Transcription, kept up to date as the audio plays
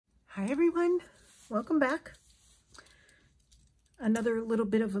Hi everyone, welcome back. Another little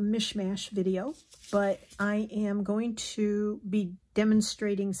bit of a mishmash video, but I am going to be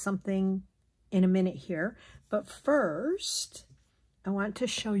demonstrating something in a minute here. But first, I want to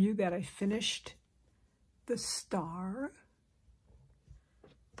show you that I finished the star.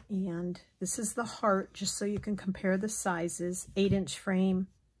 And this is the heart, just so you can compare the sizes. 8-inch frame,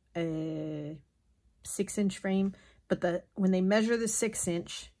 6-inch frame. But when they measure the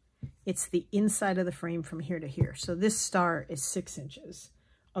 6-inch, it's the inside of the frame from here to here. So this star is 6 inches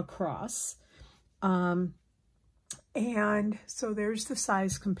across. And so there's the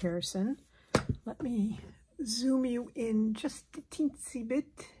size comparison. Let me zoom you in just a teensy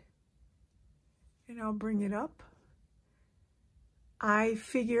bit and I'll bring it up. I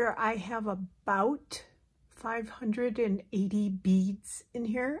figure I have about 580 beads in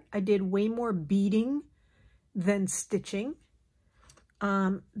here. I did way more beading than stitching.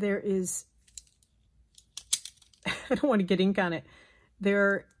 There is, I don't want to get ink on it.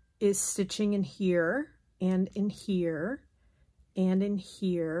 There is stitching in here and in here and in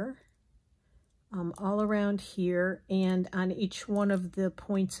here, all around here and on each one of the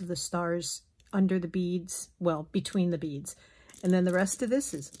points of the stars under the beads, well, between the beads. And then the rest of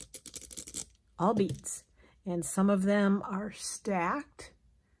this is all beads. And some of them are stacked.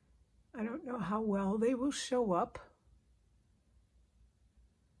 I don't know how well they will show up.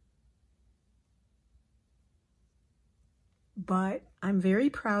 But I'm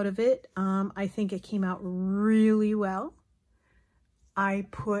very proud of it. I think it came out really well. I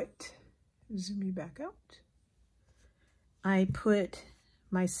put, zoom you back out. I put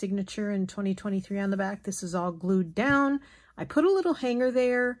my signature in 2023 on the back. This is all glued down. I put a little hanger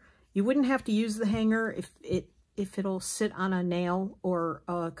there. You wouldn't have to use the hanger if it'll sit on a nail or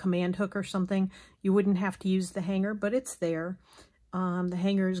a command hook or something. You wouldn't have to use the hanger, but it's there. The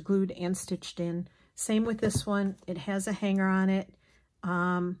hanger is glued and stitched in. Same with this one. It has a hanger on it.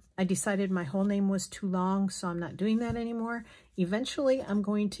 I decided my whole name was too long, so I'm not doing that anymore. Eventually, I'm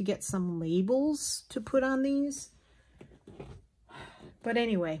going to get some labels to put on these. But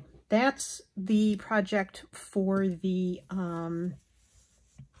anyway, that's the project for the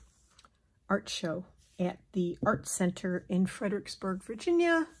art show at the Art Center in Fredericksburg,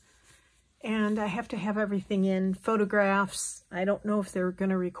 Virginia. And I have to have everything in photographs. I don't know if they're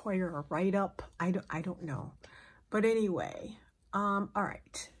going to require a write-up. I don't know. But anyway, all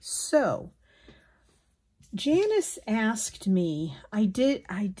right. So Janice asked me, I did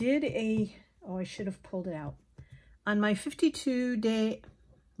a, oh, I should have pulled it out. On my 52-day,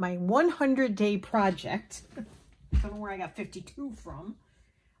 my 100-day project, I don't know where I got 52 from,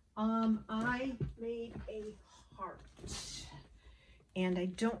 I made a heart. And I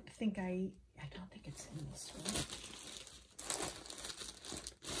don't think it's in this one.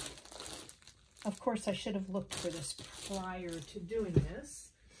 Of course, I should have looked for this prior to doing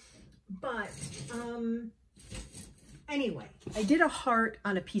this. But anyway, I did a heart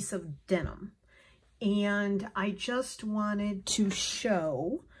on a piece of denim. And I just wanted to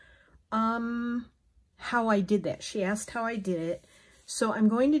show how I did that. She asked how I did it. So I'm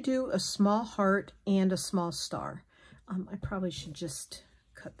going to do a small heart and a small star. I probably should just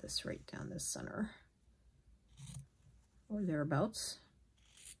cut this right down the center or thereabouts.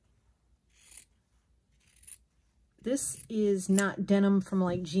 This is not denim from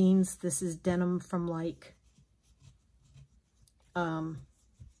like jeans. This is denim from like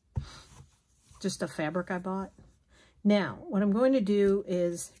just a fabric I bought. Now, what I'm going to do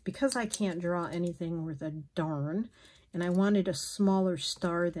is, because I can't draw anything worth a darn, and I wanted a smaller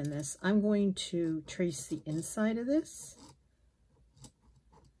star than this, I'm going to trace the inside of this.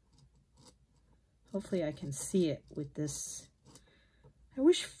 Hopefully I can see it with this. I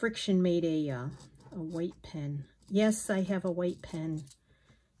wish Friction made a white pen. Yes, I have a white pen.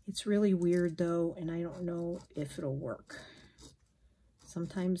 It's really weird though, and I don't know if it'll work.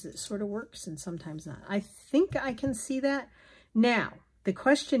 Sometimes it sort of works and sometimes not. I think I can see that. Now, the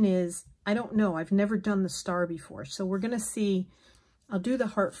question is, I don't know. I've never done the star before. So we're going to see. I'll do the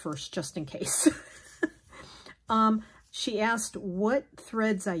heart first, just in case. She asked what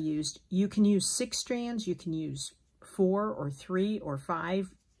threads I used. You can use 6 strands. You can use 4 or 3 or 5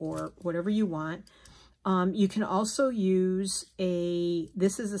 or whatever you want. You can also use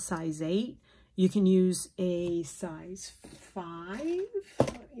this is a size 8. You can use a size 5.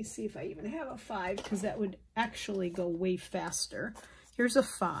 Let me see if I even have a 5, because that would actually go way faster. Here's a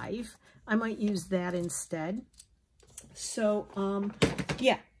 5. I might use that instead. So,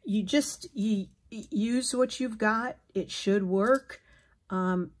 yeah, you use what you've got. It should work.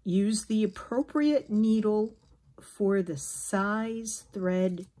 Use the appropriate needle for the size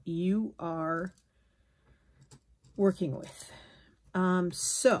thread you are working with.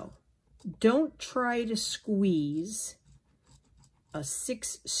 So don't try to squeeze a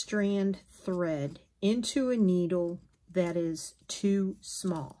 6-strand thread into a needle that is too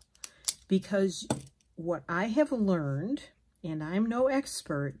small, because what I have learned, and I'm no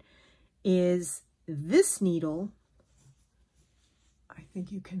expert, is this needle, I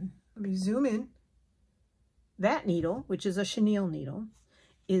think you can, let me zoom in, that needle, which is a chenille needle,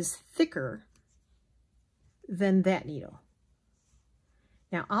 is thicker than that needle.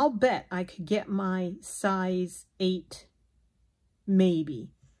 Now, I'll bet I could get my size 8,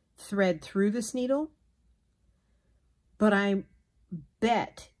 maybe, thread through this needle, but I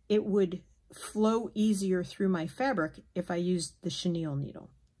bet it would flow easier through my fabric if I used the chenille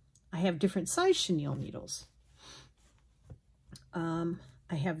needle. I have different size chenille needles.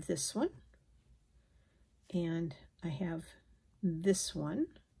 I have this one, and I have this one,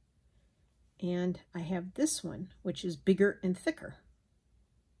 and I have this one, which is bigger and thicker,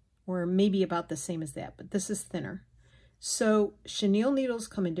 or maybe about the same as that, but this is thinner. So chenille needles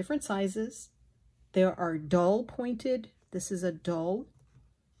come in different sizes. There are dull pointed. This is a dull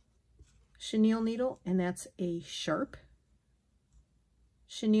chenille needle, and that's a sharp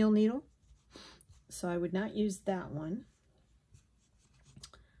chenille needle. So I would not use that one.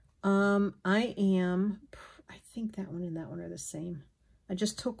 I think that one and that one are the same. I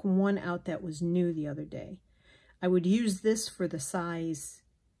just took one out that was new the other day. I would use this for the size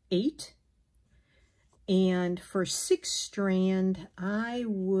 8. And for 6-strand, I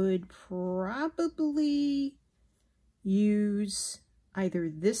would probably use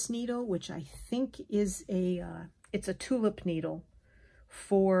either this needle, which I think is it's a tulip needle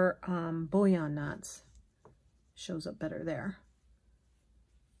for bullion knots. Shows up better there.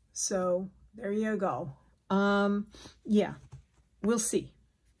 So there you go. Yeah, we'll see.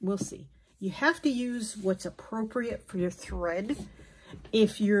 We'll see. You have to use what's appropriate for your thread.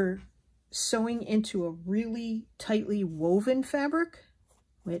 If you're sewing into a really tightly woven fabric,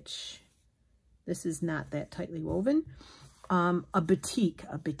 which this is not that tightly woven, a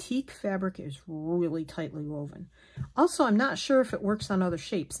batik fabric is really tightly woven. Also, I'm not sure if it works on other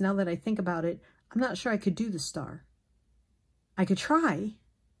shapes. Now that I think about it, I'm not sure I could do the star. I could try,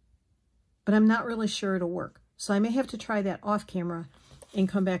 but I'm not really sure it'll work. So I may have to try that off camera and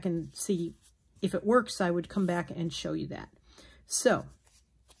come back and see if it works. I would come back and show you that. So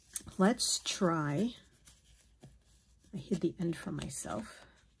let's try. I hid the end from myself.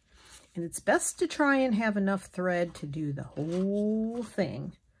 And it's best to try and have enough thread to do the whole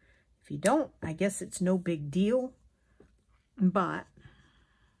thing. If you don't, I guess it's no big deal. But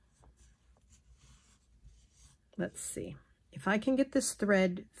let's see. If I can get this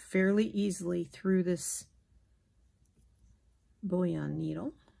thread fairly easily through this bullion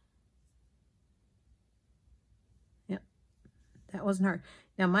needle. Yep, that wasn't hard.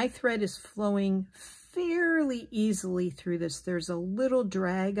 Now my thread is flowing fairly easily through this. There's a little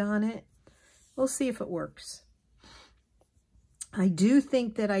drag on it. We'll see if it works. I do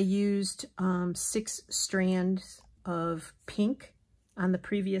think that I used 6 strands of pink on the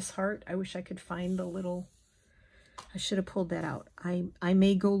previous heart. I wish I could find the little, I should have pulled that out. I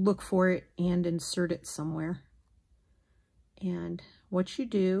may go look for it and insert it somewhere. And what you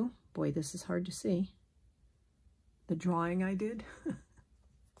do, boy, this is hard to see. The drawing I did.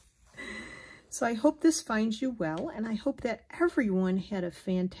 So I hope this finds you well, and I hope that everyone had a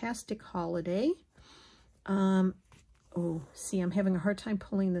fantastic holiday. Oh, see, I'm having a hard time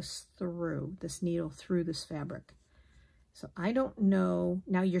pulling this needle through this fabric. So I don't know.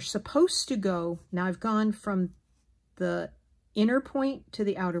 Now you're supposed to go, now I've gone from the inner point to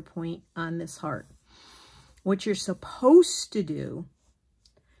the outer point on this heart. What you're supposed to do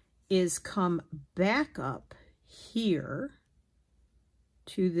is come back up here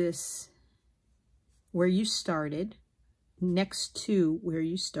to this, where you started, next to where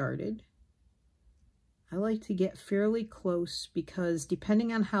you started. I like to get fairly close because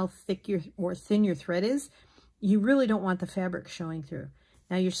depending on how thick or thin your thread is, you really don't want the fabric showing through.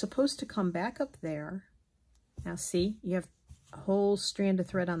 Now you're supposed to come back up there. Now see, you have a whole strand of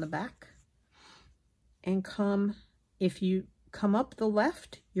thread on the back. And come, if you come up the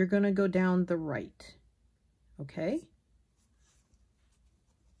left, you're going to go down the right. Okay?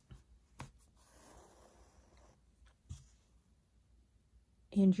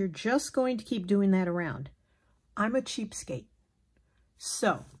 And you're just going to keep doing that around. I'm a cheapskate.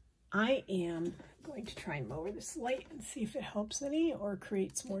 So I am going to try and lower this light and see if it helps any or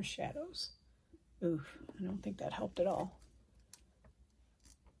creates more shadows. Oof, I don't think that helped at all.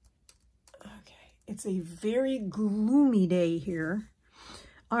 Okay, It's a very gloomy day here.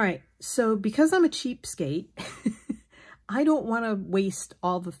 All right, so because I'm a cheapskate, I don't want to waste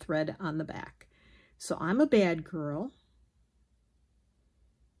all the thread on the back. So I'm a bad girl.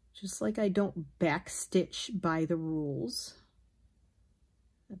 Just like I don't backstitch by the rules.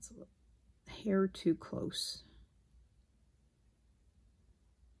 That's a hair too close.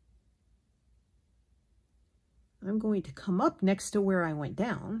 I'm going to come up next to where I went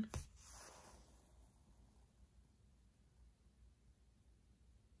down.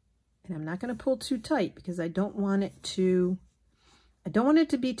 And I'm not going to pull too tight because I don't want it to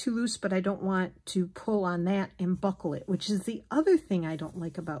be too loose, but I don't want to pull on that and buckle it, which is the other thing I don't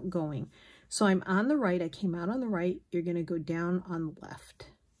like about going. So I'm on the right, I came out on the right, you're going to go down on the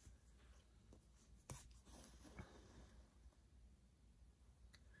left.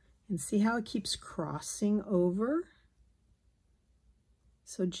 And see how it keeps crossing over?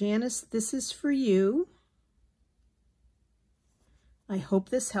 So Janice, this is for you. I hope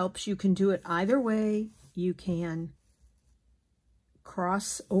this helps. You can do it either way. You can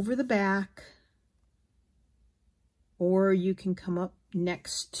cross over the back, or you can come up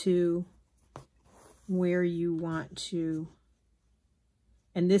next to where you want to.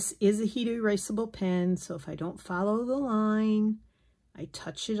 And this is a heat erasable pen, so if I don't follow the line, I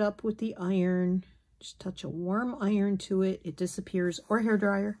touch it up with the iron. Just touch a warm iron to it. It disappears, or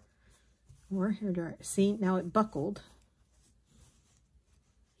hairdryer. See, now it buckled.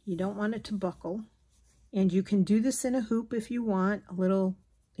 You don't want it to buckle. And you can do this in a hoop if you want, a little,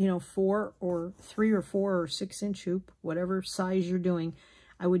 you know, 3 or 4 or 6 inch hoop, whatever size you're doing.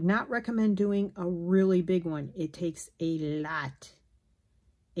 I would not recommend doing a really big one. It takes a lot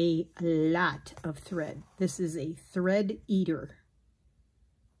of thread. This is a thread eater.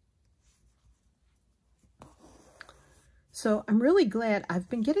 So I'm really glad. I've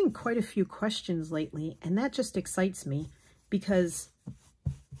been getting quite a few questions lately, and that just excites me because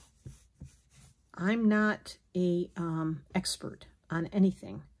I'm not a expert on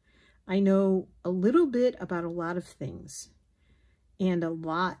anything. I know a little bit about a lot of things, and a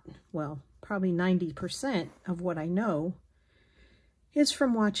lot, well, probably 90% of what I know is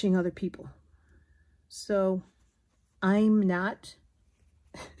from watching other people. So I'm not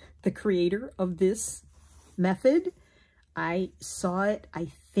the creator of this method. I saw it, I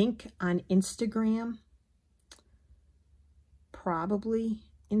think, on Instagram, probably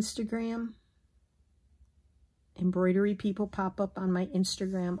Instagram. Embroidery people pop up on my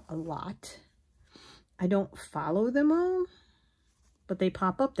Instagram a lot. I don't follow them all, but they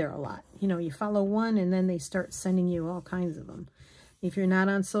pop up there a lot. You know, you follow one and then they start sending you all kinds of them. If you're not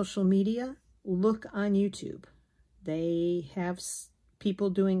on social media, look on YouTube. They have people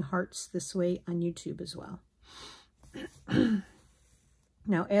doing hearts this way on YouTube as well.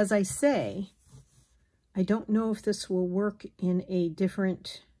 Now, as I say, I don't know if this will work in a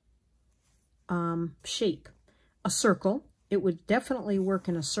different shape. A circle. It would definitely work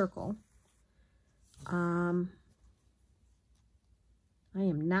in a circle. I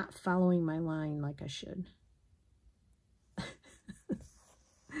am not following my line like I should.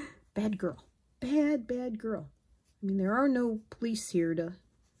 Bad girl. Bad girl. I mean, there are no police here to,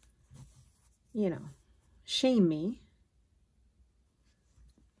 you know, shame me.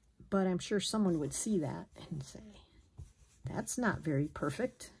 But I'm sure someone would see that and say, that's not very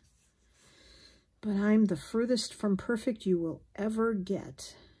perfect. But I'm the furthest from perfect you will ever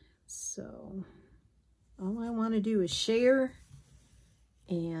get. So all I want to do is share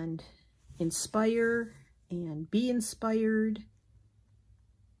and inspire and be inspired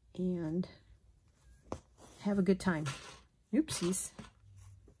and have a good time. Oopsies.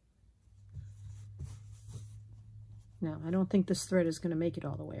 Now, I don't think this thread is going to make it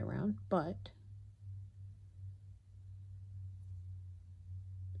all the way around, but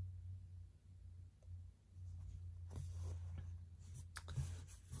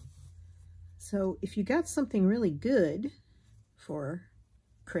so if you got something really good for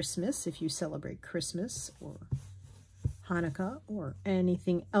Christmas, if you celebrate Christmas or Hanukkah or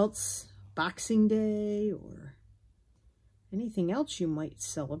anything else, Boxing Day or anything else you might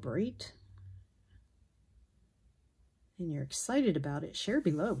celebrate, and you're excited about it, share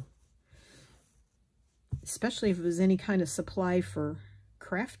below. Especially if it was any kind of supply for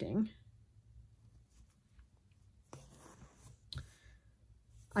crafting.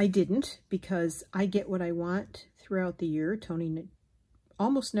 I didn't, because I get what I want throughout the year. Tony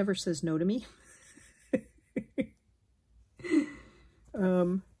almost never says no to me.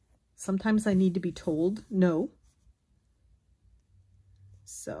 Sometimes I need to be told no.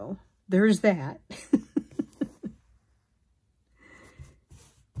 So there's that.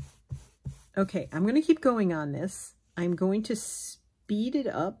 Okay, I'm going to keep going on this. I'm going to speed it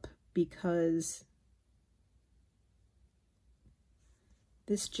up because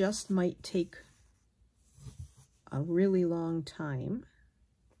this just might take a really long time.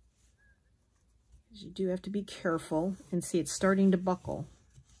 You do have to be careful, and see it's starting to buckle,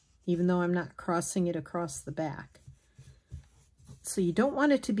 even though I'm not crossing it across the back. So you don't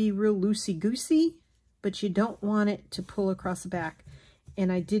want it to be real loosey-goosey, but you don't want it to pull across the back. And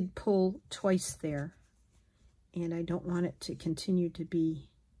I did pull twice there, and I don't want it to continue to be.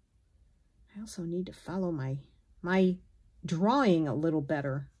 I also need to follow my drawing a little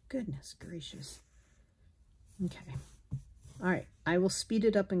better. Goodness gracious. Okay. All right, I will speed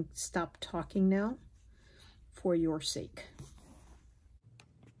it up and stop talking now for your sake.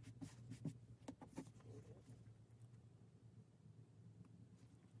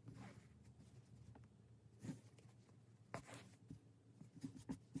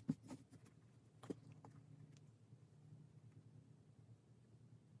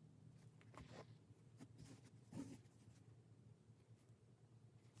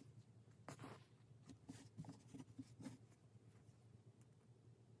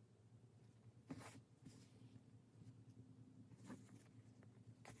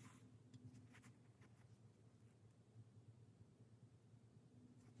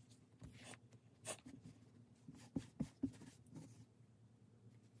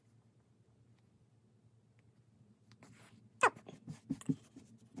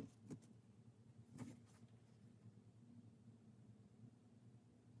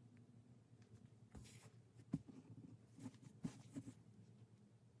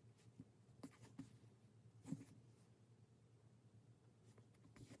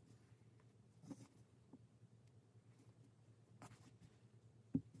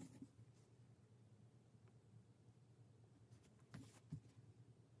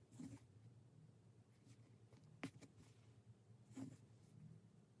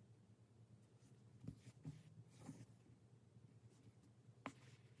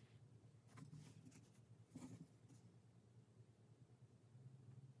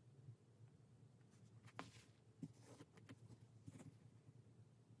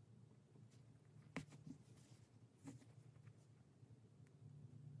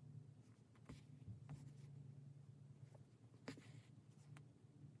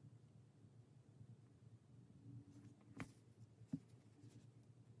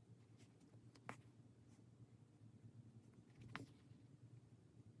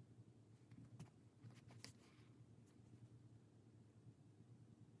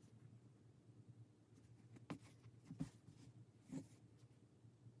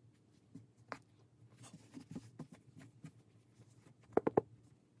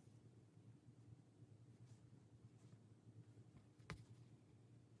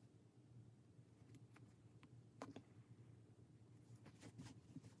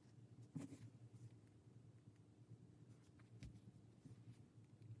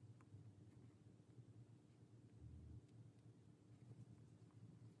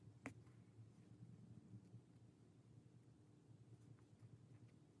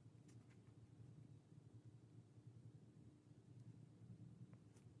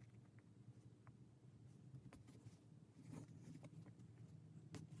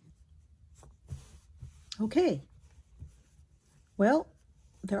 Okay, well,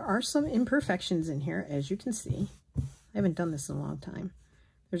 there are some imperfections in here, as you can see. I haven't done this in a long time.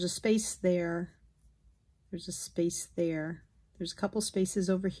 There's a space there. There's a space there. There's a couple spaces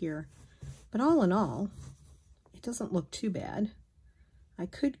over here. But all in all, it doesn't look too bad. I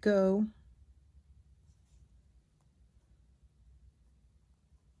could go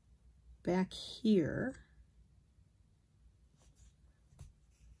back here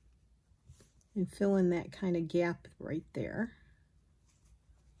and fill in that kind of gap right there.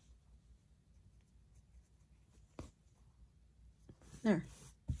 There.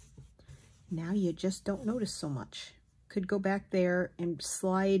 Now you just don't notice so much. Could go back there and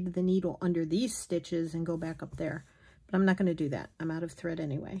slide the needle under these stitches and go back up there. But I'm not going to do that. I'm out of thread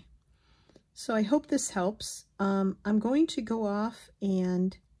anyway. So I hope this helps. I'm going to go off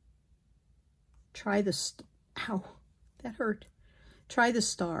and try the, ow, that hurt. Try the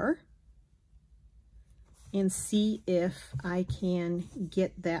star and see if I can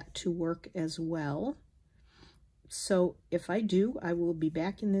get that to work as well. So if I do, I will be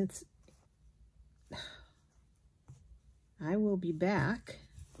back in this. I will be back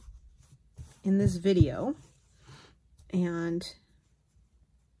in this video and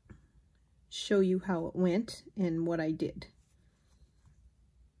show you how it went and what I did.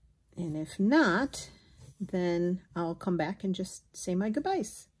 And if not, then I'll come back and just say my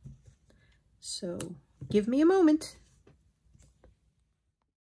goodbyes. So give me a moment.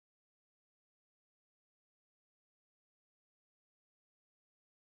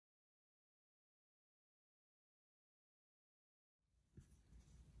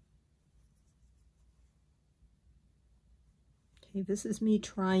 Okay, this is me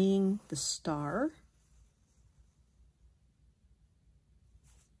trying the star.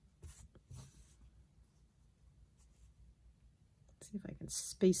 See if I can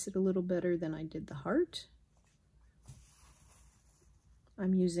space it a little better than I did the heart.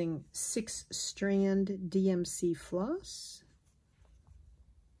 I'm using 6-strand DMC floss.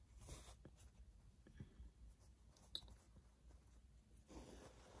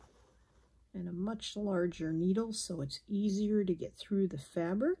 And a much larger needle so it's easier to get through the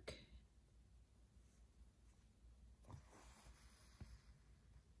fabric.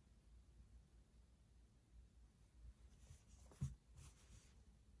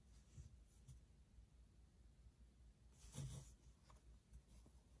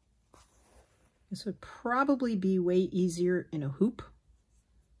 This would probably be way easier in a hoop.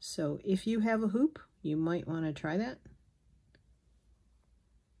 So if you have a hoop, you might want to try that.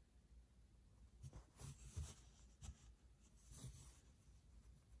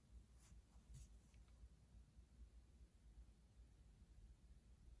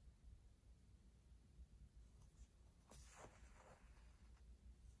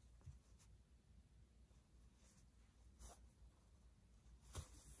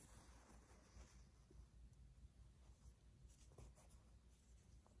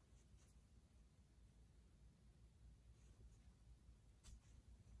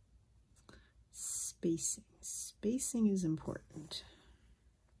 Spacing. Spacing is important.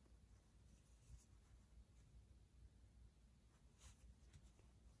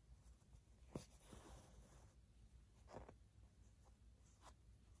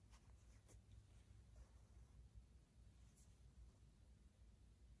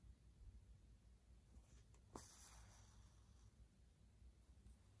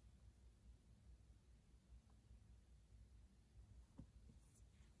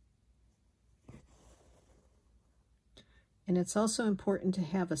 And it's also important to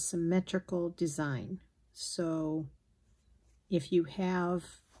have a symmetrical design. So if you have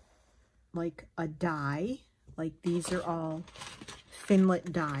like a die, like these are all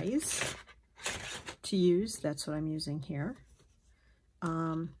Finlet dies to use, that's what I'm using here.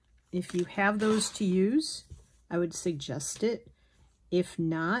 If you have those to use, I would suggest it. If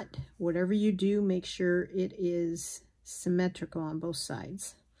not, whatever you do, make sure it is symmetrical on both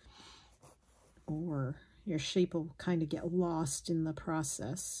sides, or your shape will kind of get lost in the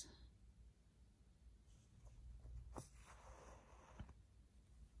process.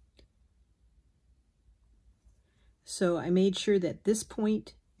 So I made sure that this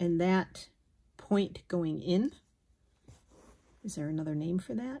point and that point going in, is there another name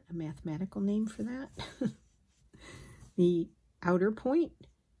for that? A mathematical name for that? The outer point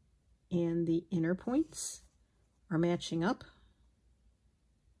and the inner points are matching up.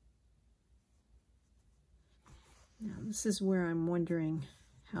 Now this is where I'm wondering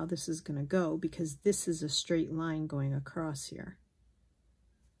how this is going to go, because this is a straight line going across here.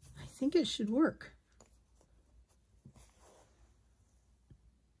 I think it should work.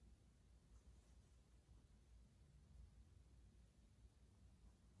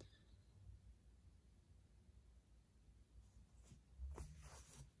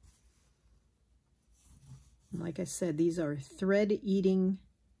 Like I said, these are thread-eating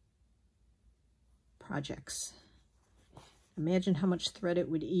projects. Imagine how much thread it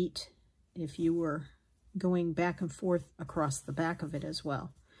would eat if you were going back and forth across the back of it as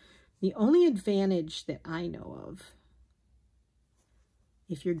well. The only advantage that I know of,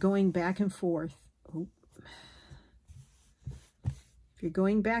 if you're going back and forth, if you're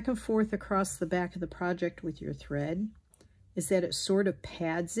going back and forth across the back of the project with your thread, is that it sort of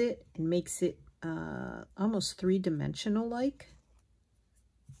pads it and makes it almost three-dimensional like.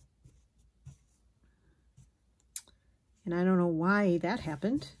 And I don't know why that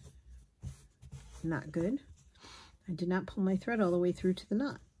happened. Not good. I did not pull my thread all the way through to the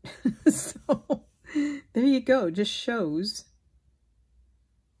knot. So there you go. Just shows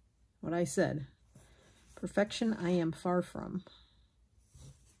what I said. Perfection I am far from.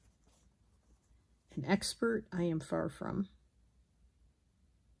 An expert I am far from.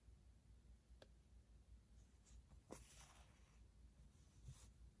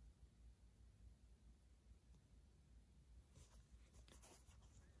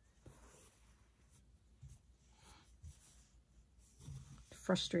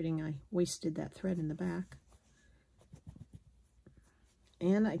 Frustrating I wasted that thread in the back.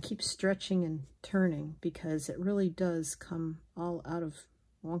 And I keep stretching and turning because it really does come all out of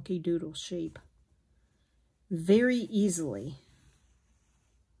wonky doodle shape very easily.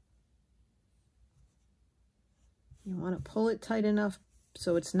 You want to pull it tight enough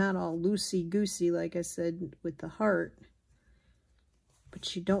so it's not all loosey-goosey, like I said, with the heart.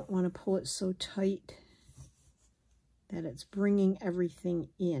 But you don't want to pull it so tight that it's bringing everything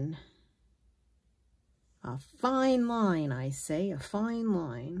in. A fine line, I say, a fine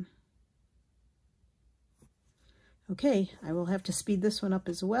line. Okay, I will have to speed this one up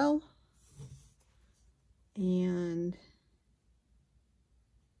as well. And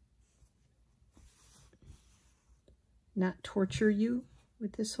not torture you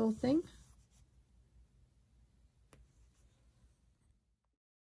with this whole thing.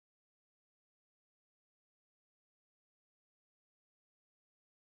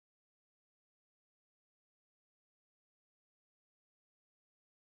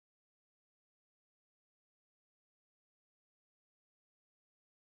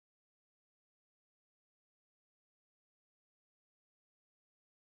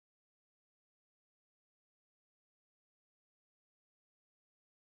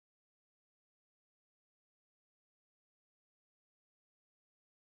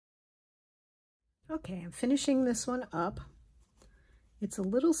 Okay, I'm finishing this one up. It's a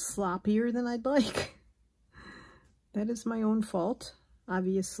little sloppier than I'd like. That is my own fault,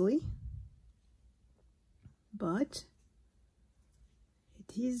 obviously. But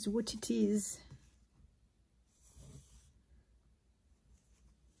it is what it is.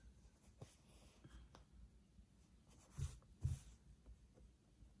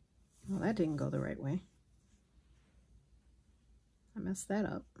 Well, that didn't go the right way. I messed that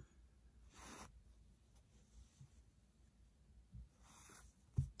up.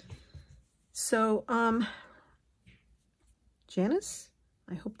 So, Janice,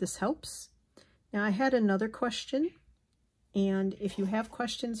 I hope this helps. Now, I had another question, and if you have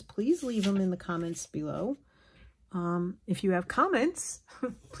questions, please leave them in the comments below. If you have comments,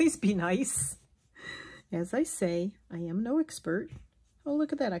 please be nice. As I say, I am no expert. Oh,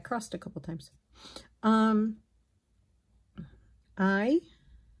 look at that. I crossed a couple times. I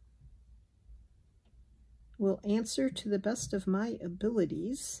will answer to the best of my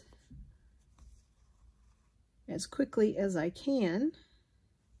abilities as quickly as I can.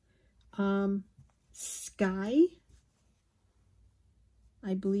 Sky,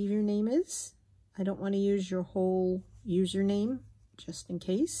 I believe your name is. I don't want to use your whole username just in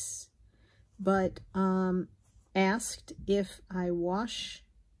case, but asked if I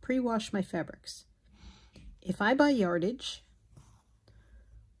pre-wash my fabrics. If I buy yardage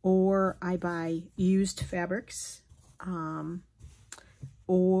or I buy used fabrics,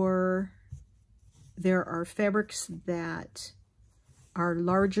 or there are fabrics that are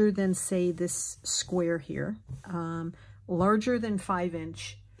larger than, say, this square here, larger than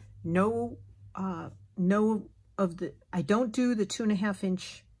 5-inch. I don't do the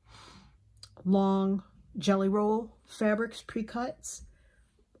 2.5-inch long jelly roll fabrics pre-cuts,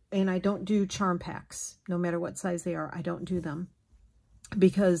 and I don't do charm packs, no matter what size they are. I don't do them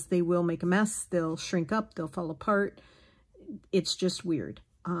because they will make a mess. They'll shrink up, they'll fall apart. It's just weird.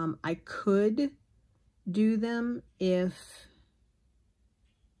 I could do them if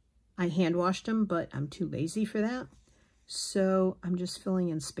I hand washed them, but I'm too lazy for that. So I'm just filling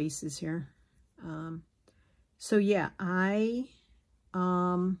in spaces here. So yeah, I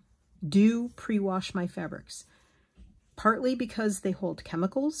do pre-wash my fabrics, partly because they hold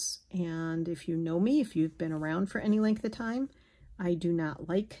chemicals. And if you know me, if you've been around for any length of time, I do not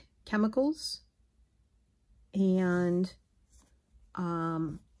like chemicals. And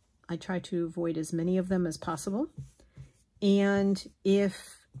I try to avoid as many of them as possible. And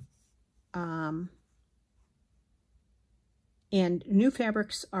if and new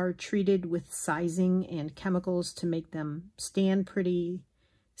fabrics are treated with sizing and chemicals to make them stand pretty,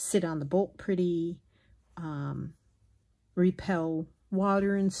 sit on the bolt pretty, repel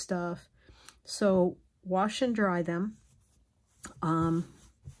water and stuff. So wash and dry them.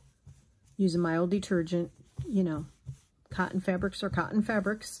 Use a mild detergent. You know, cotton fabrics are cotton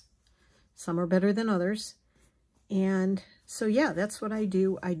fabrics. Some are better than others. And so yeah, that's what I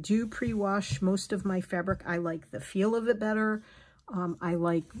do. I do pre-wash most of my fabric. I like the feel of it better. I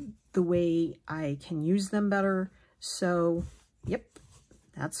like the way I can use them better. So yep,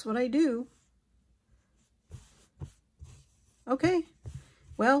 that's what I do. Okay,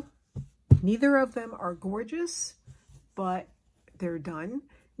 well, neither of them are gorgeous, but they're done.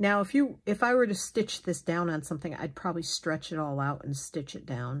 Now, if I were to stitch this down on something, I'd probably stretch it all out and stitch it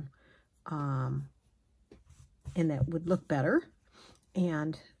down. And that would look better.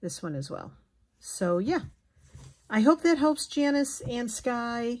 and this one as well. So yeah, I hope that helps, Janice and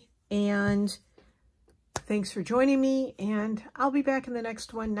Sky, and thanks for joining me, and I'll be back in the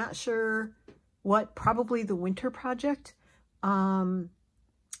next one. Not sure what, probably the winter project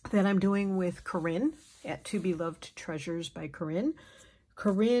that I'm doing with Corinne at To Be Loved Treasures by Corinne.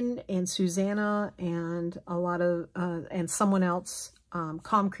 Corinne and Susanna and a lot of, and someone else,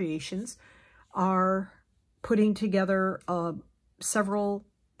 Calm Creations, are putting together several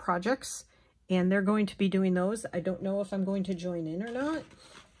projects, and they're going to be doing those. I don't know if I'm going to join in or not.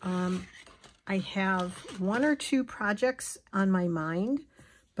 I have 1 or 2 projects on my mind,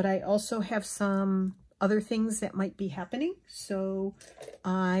 but I also have some other things that might be happening. So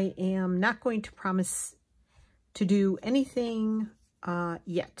I am not going to promise to do anything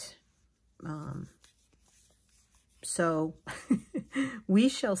yet. So we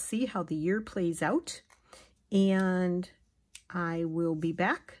shall see how the year plays out, and I will be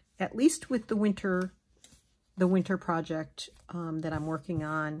back at least with the winter project that I'm working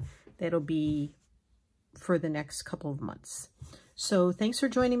on. That'll be for the next couple of months. So thanks for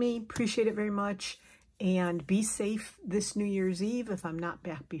joining me. Appreciate it very much. And be safe this New Year's Eve if I'm not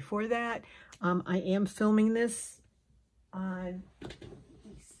back before that. I am filming this on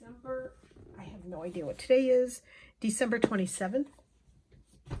December, I have no idea what today is, December 27th.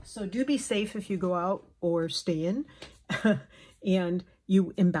 So do be safe if you go out or stay in and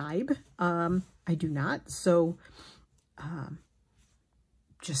you imbibe. I do not, so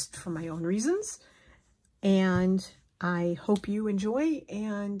just for my own reasons. And I hope you enjoy,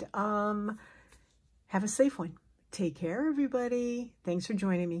 and have a safe one. Take care, everybody. Thanks for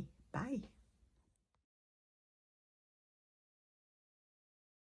joining me. Bye.